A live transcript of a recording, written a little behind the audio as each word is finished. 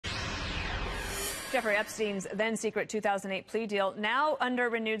Jeffrey Epstein's then-secret 2008 plea deal now under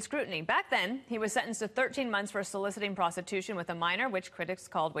renewed scrutiny. Back then, he was sentenced to 13 months for soliciting prostitution with a minor, which critics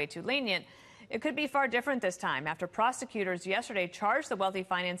called way too lenient. It could be far different this time after prosecutors yesterday charged the wealthy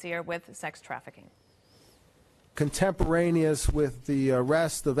financier with sex trafficking. Contemporaneous with the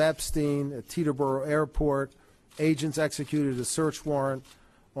arrest of Epstein at Teterboro Airport, agents executed a search warrant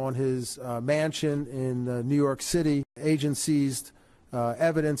on his mansion in New York City. Agents seized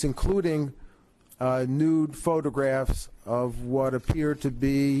evidence, including nude photographs of what appeared to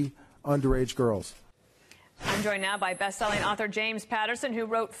be underage girls. I'm joined now by best-selling author James Patterson, who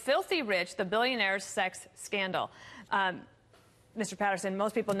wrote Filthy Rich, the Billionaire's Sex Scandal. Mr. Patterson,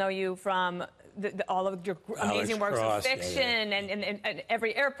 most people know you from all of your amazing works of fiction and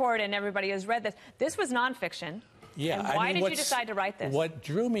every airport, and everybody has read this. This was nonfiction. Yeah. And why did you decide to write this? What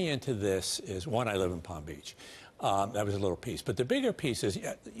drew me into this is, one, I live in Palm Beach. That was a little piece. But the bigger piece is,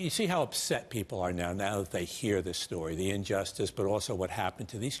 you see how upset people are now that they hear this story, the injustice, but also what happened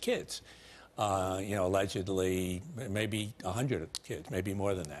to these kids. Allegedly, maybe 100 kids, maybe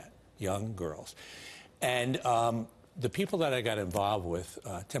more than that, young girls. And the people that I got involved with,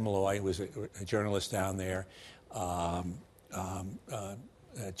 Tim Malloy was a journalist down there,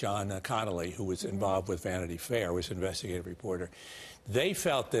 John Connolly, who was involved with Vanity Fair, was an investigative reporter. They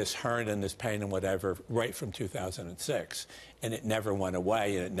felt this hurt and this pain and whatever right from 2006, and it never went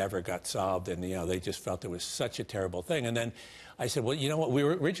away and it never got solved. And they just felt it was such a terrible thing. And then I said, well, you know what? We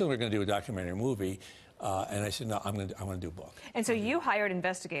were originally going to do a documentary movie, and I said, no, I want to do a book. And so you hired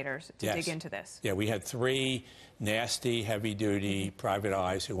investigators to dig into this. Yeah, we had 3 nasty, heavy-duty private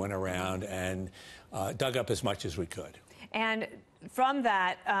eyes who went around and dug up as much as we could. And from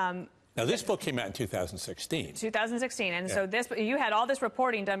that, now, this book came out in 2016. 2016, and so you had all this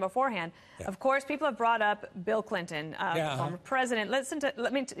reporting done beforehand. Yeah. Of course, people have brought up Bill Clinton, former president.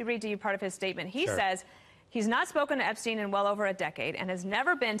 Let me read to you part of his statement. He says he's not spoken to Epstein in well over a decade and has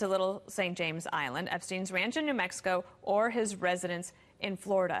never been to Little St. James Island, Epstein's ranch in New Mexico, or his residence in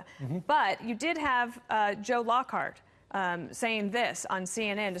Florida. But you did have Joe Lockhart saying this on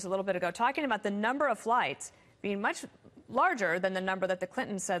CNN just a little bit ago, talking about the number of flights being much larger than the number that the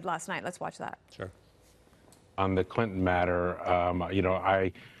Clintons said last night. Let's watch that. Sure. On the Clinton matter,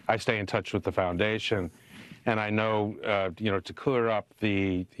 I stay in touch with the foundation, and I know, to clear up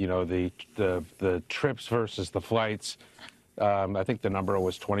the trips versus the flights. I think the number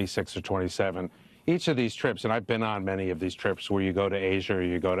was 26 or 27. Each of these trips, and I've been on many of these trips where you go to Asia or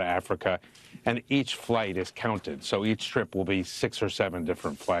you go to Africa, and each flight is counted. So each trip will be 6 or 7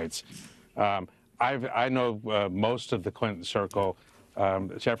 different flights. I know most of the Clinton circle.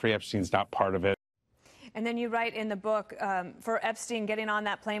 Jeffrey Epstein's not part of it. And then you write in the book, for Epstein, getting on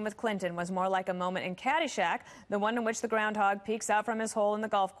that plane with Clinton was more like a moment in Caddyshack, the one in which the groundhog peeks out from his hole in the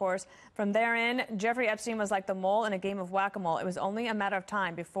golf course. From therein, Jeffrey Epstein was like the mole in a game of whack-a-mole. It was only a matter of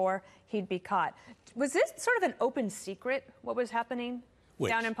time before he'd be caught. Was this sort of an open secret, what was happening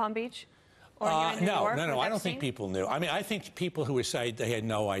down in Palm Beach? Or here in New York no, I don't think people knew. I mean, I think people who were saying they had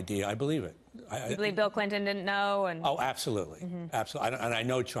no idea, I believe it. You believe Bill Clinton didn't know? Oh, absolutely. Absolutely. And I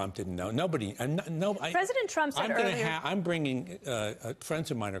know Trump didn't know. Nobody. President Trump said earlier. I'm bringing,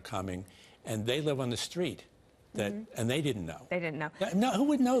 friends of mine are coming, and they live on the street. And they didn't know. They didn't know. No, who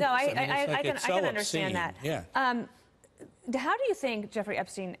would know this? I can understand that. Yeah. How do you think Jeffrey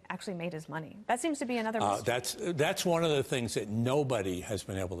Epstein actually made his money? That seems to be another mystery. That's one of the things that nobody has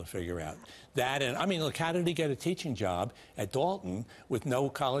been able to figure out. That, and I mean, look, how did he get a teaching job at Dalton with no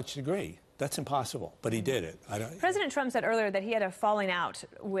college degree? That's impossible, but he did it. President Trump said earlier that he had a falling out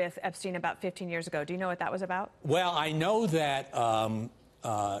with Epstein about 15 years ago. Do you know what that was about? Well, I know that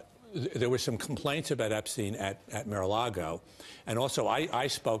there were some complaints about Epstein at Mar-a-Lago, and also I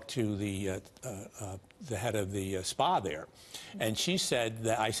spoke to the head of the spa there, and she said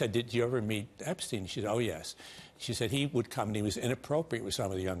that I said, "Did you ever meet Epstein?" She said, "Oh yes." She said he would come and he was inappropriate with some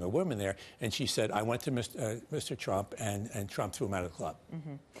of the younger women there, and she said, "I went to Mr. Trump and Trump threw him out of the club."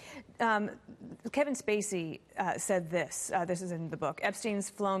 Kevin Spacey said this. This is in the book. Epstein's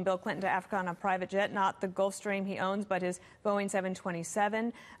flown Bill Clinton to Africa on a private jet, not the Gulfstream he owns, but his Boeing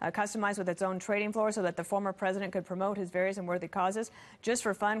 727, customized with its own trading floor so that the former president could promote his various and worthy causes. Just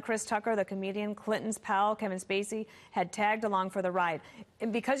for fun, Chris Tucker, the comedian, Clinton's pal, Kevin Spacey, had tagged along for the ride.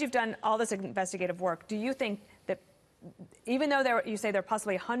 And because you've done all this investigative work, do you think that even though you say there are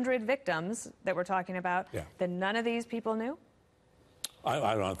possibly 100 victims that we're talking about, that none of these people knew?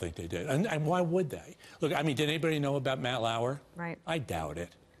 I don't think they did. And why would they? Look, I mean, did anybody know about Matt Lauer? Right. I doubt it.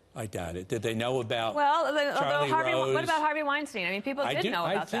 I doubt it. Did they know about Charlie Rose? What about Harvey Weinstein? I mean, people did know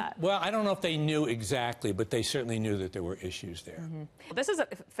about that. Well, I don't know if they knew exactly, but they certainly knew that there were issues there. This is a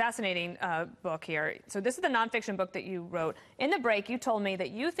fascinating book here. So this is the nonfiction book that you wrote. In the break, you told me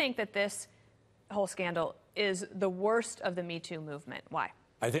that you think that this whole scandal is the worst of the Me Too movement. Why?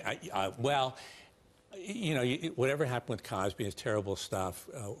 I think, well, you know, whatever happened with Cosby is terrible stuff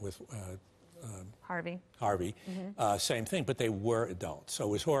with Harvey. Same thing, but they were adults, so it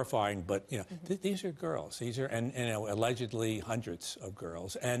was horrifying. But you know, these are girls. These are, and you know, allegedly hundreds of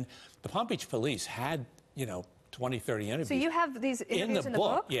girls. And the Palm Beach police had, you know, 20, 30 interviews. So you have these interviews in the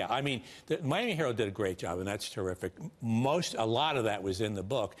book? Yeah, I mean, the Miami Herald did a great job, and that's terrific. A lot of that was in the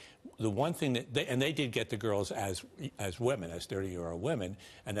book. The one thing that they did get the girls as women, as 30-year-old women,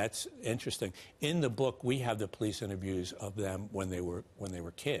 and that's interesting. In the book, we have the police interviews of them when they were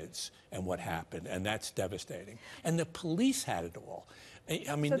kids and what happened, and that's devastating. And the police had it all.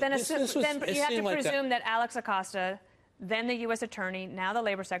 I mean, so then, you have to presume that Alex Acosta, then the U.S. Attorney, now the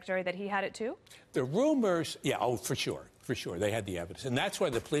Labor Secretary, that he had it too? The rumors, yeah, oh, for sure. They had the evidence. And that's why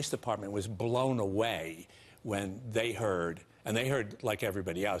the police department was blown away when they heard, and they heard like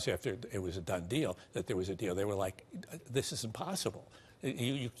everybody else after it was a done deal, that there was a deal. They were like, this is impossible.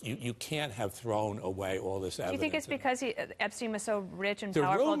 You can't have thrown away all this evidence. Do you think it's because Epstein was so rich and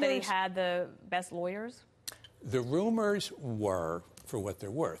powerful that he had the best lawyers? The rumors were, for what they're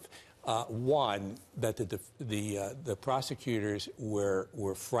worth, one, that the prosecutors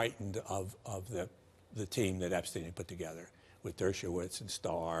were frightened of the team that Epstein had put together with Dershowitz and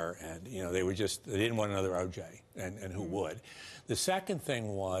Starr, and you know they didn't want another OJ, and who would. The second thing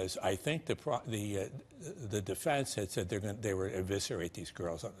was, I think the defense had said they were eviscerate these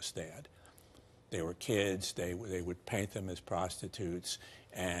girls on the stand. They were kids. They would paint them as prostitutes,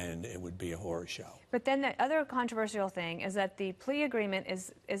 and it would be a horror show. But then the other controversial thing is that the plea agreement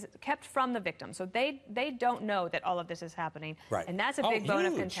is kept from the victim, so they don't know that all of this is happening, right? And that's a big bone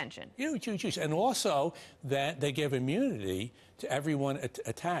of contention. Huge, and also that they give immunity to everyone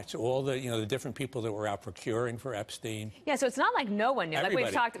attached, all the different people that were out procuring for Epstein. Yeah, so it's not like no one knew.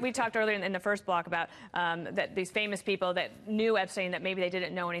 Everybody. Like we talked earlier in the first block about that these famous people that knew Epstein that maybe they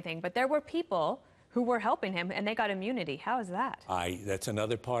didn't know anything, but there were people who were helping him, and they got immunity. How is that? That's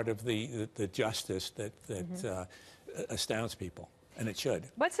another part of the justice that astounds people, and it should.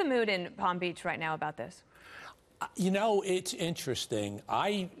 What's the mood in Palm Beach right now about this? You know, it's interesting.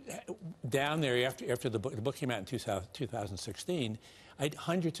 Down there after the book came out in 2016, I had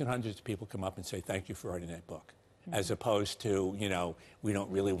hundreds and hundreds of people come up and say, thank you for writing that book. As opposed to, you know, we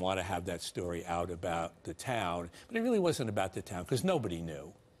don't really want to have that story out about the town. But it really wasn't about the town, because nobody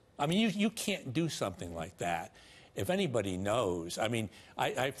knew. I mean, you can't do something like that if anybody knows. I mean, I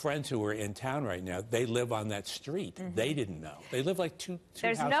have friends who are in town right now. They live on that street. They didn't know. They live like two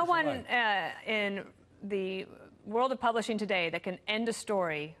There's houses no one away. In the world of publishing today that can end a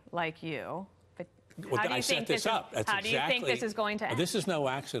story like you. But how do you think this is going to end? This is no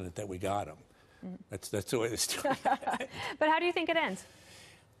accident that we got him. That's the way the story ends. But how do you think it ends?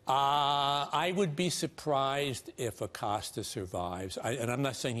 I would be surprised if Acosta survives. And I'm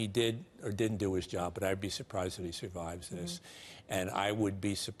not saying he did or didn't do his job, but I'd be surprised if he survives this. And I would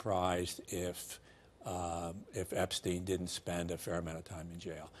be surprised if Epstein didn't spend a fair amount of time in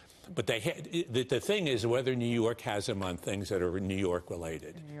jail. But the thing is whether New York has him on things that are New York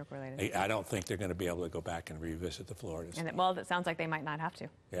related. I don't think they're going to be able to go back and revisit the Florida stuff. Well, it sounds like they might not have to.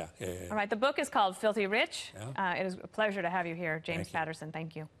 Yeah. All right. The book is called Filthy Rich. It is a pleasure to have you here, James Patterson.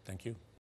 Thank you. Thank you.